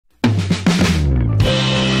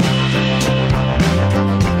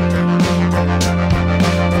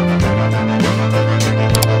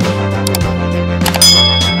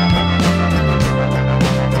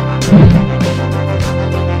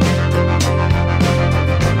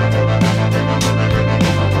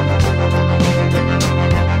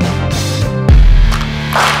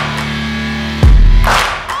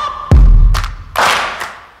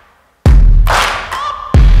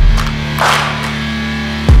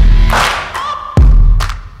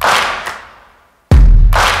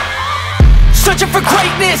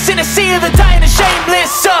greatness in a sea of the dying and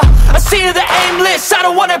shameless, a sea of the aimless. I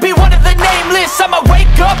don't wanna be one of the nameless. I'ma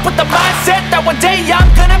wake up with the mindset that one day I'm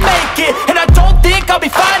gonna make it. And I don't think I'll be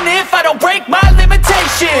fine if I don't break my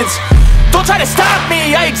limitations. Don't try to stop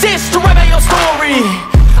me, I exist to write my own story.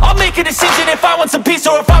 I'll make a decision if I want some peace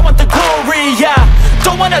or if I want the glory, yeah.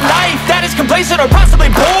 Don't want a life that is complacent or possibly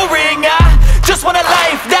boring. I just want a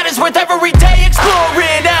life that is worth every day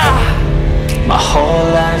exploring. My whole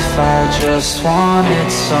life I just wanted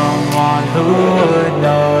someone who would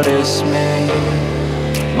notice me.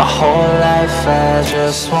 My whole life I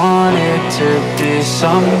just wanted to be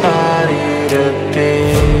somebody to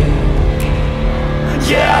be.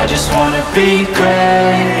 Yeah, I just wanna be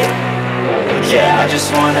great. Yeah, I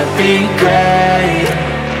just wanna be great.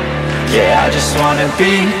 Yeah, I just wanna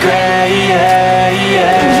be great. Yeah,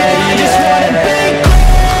 yeah, I just wanna be great.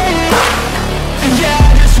 Yeah,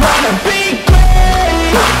 I just wanna be great.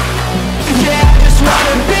 Yeah, I just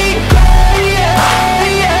wanna be great. Yeah,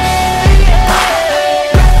 yeah,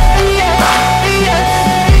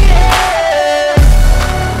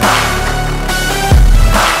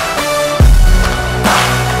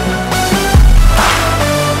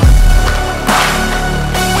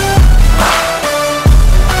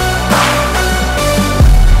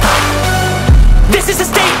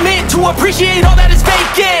 to appreciate all that is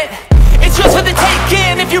vacant. It's just for the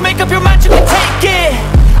taking. If you make up your mind, you can take it.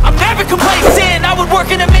 I'm never complacent. I would work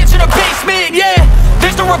in a mansion or basement, yeah.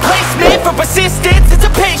 There's no replacement for persistence, it's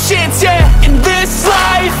a patience, yeah. In this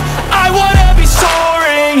life, I wanna be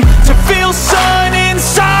soaring, to feel sun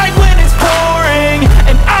inside when it's pouring.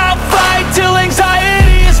 And I'll fight till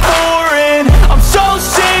anxiety is foreign. I'm so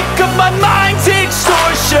sick of my mind's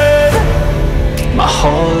extortion. My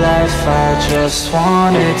whole life I just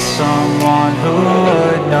wanted someone who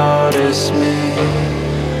would notice me.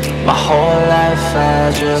 My whole life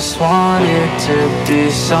I just wanted to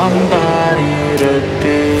be somebody to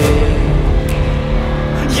be.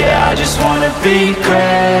 Yeah, I just wanna be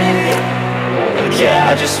great.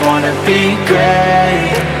 Yeah, I just wanna be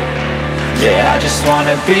great. Yeah, I just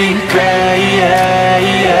wanna be great. Yeah,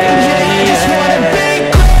 yeah, yeah, I just wanna be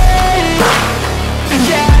great.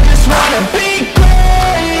 Yeah, I just wanna be great.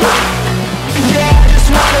 Yeah, I just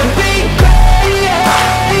wanna be great. Yeah,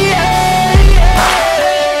 yeah,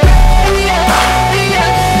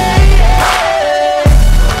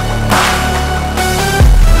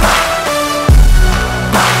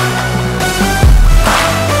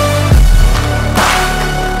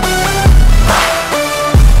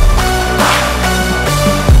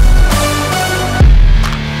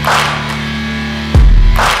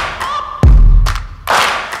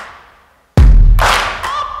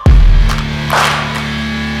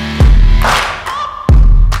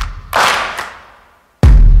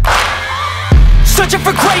 searching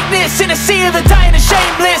for greatness in a sea of the dying and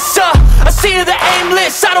shameless, a sea of the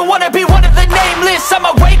aimless. I don't wanna be one of the nameless.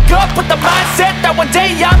 I'ma wake up with the mindset that one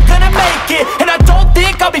day I'm gonna make it. And I don't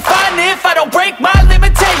think I'll be fine if I don't break my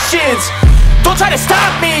limitations. Don't try to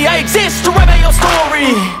stop me, I exist to write my own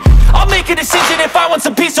story. I'll make a decision if I want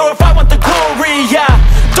some peace or if I want the glory, yeah.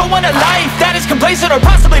 Don't want a life that is complacent or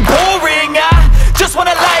possibly boring. I just want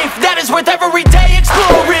a life that is worth every day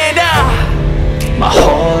exploring. My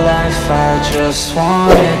whole life I just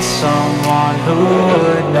wanted someone who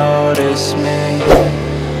would notice me.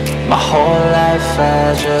 My whole life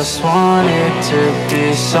I just wanted to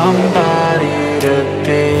be somebody to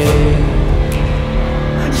be.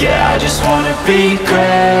 Yeah, I just wanna be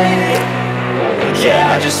great.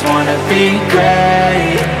 Yeah, I just wanna be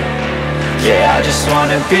great. Yeah, I just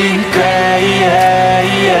wanna be great. Yeah,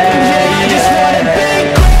 yeah, yeah, I just wanna be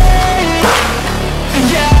great.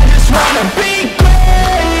 Yeah, I just wanna be great.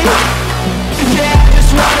 Yeah, I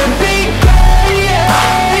just wanna be great. Yeah,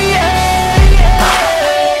 yeah,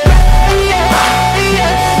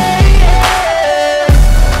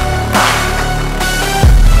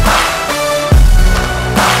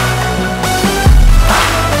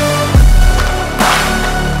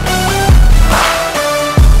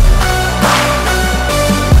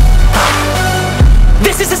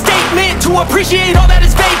 this is a statement to appreciate all that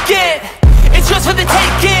is vacant. It's just for the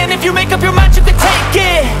taking. If you make up your mind, you can take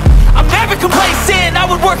it. I'm never complacent. I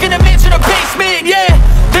would work in a mansion or basement, yeah.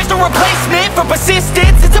 There's no replacement for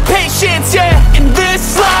persistence, it's a patience, yeah. In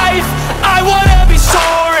this life, I wanna be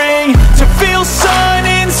soaring, to feel sun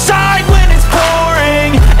inside when it's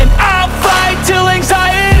pouring. And I'll fight till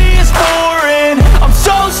anxiety is foreign. I'm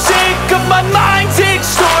so sick of my mind's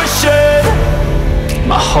extortion.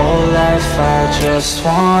 My whole life I just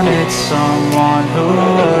wanted someone who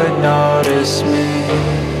would notice me.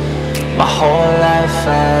 My whole life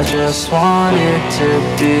I just wanted to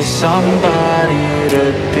be somebody to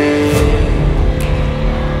be.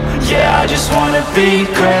 Yeah, I just wanna be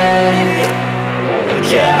great.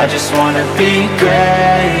 Yeah, I just wanna be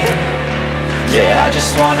great. Yeah, I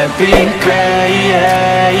just wanna be great.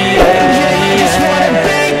 Yeah, yeah, yeah.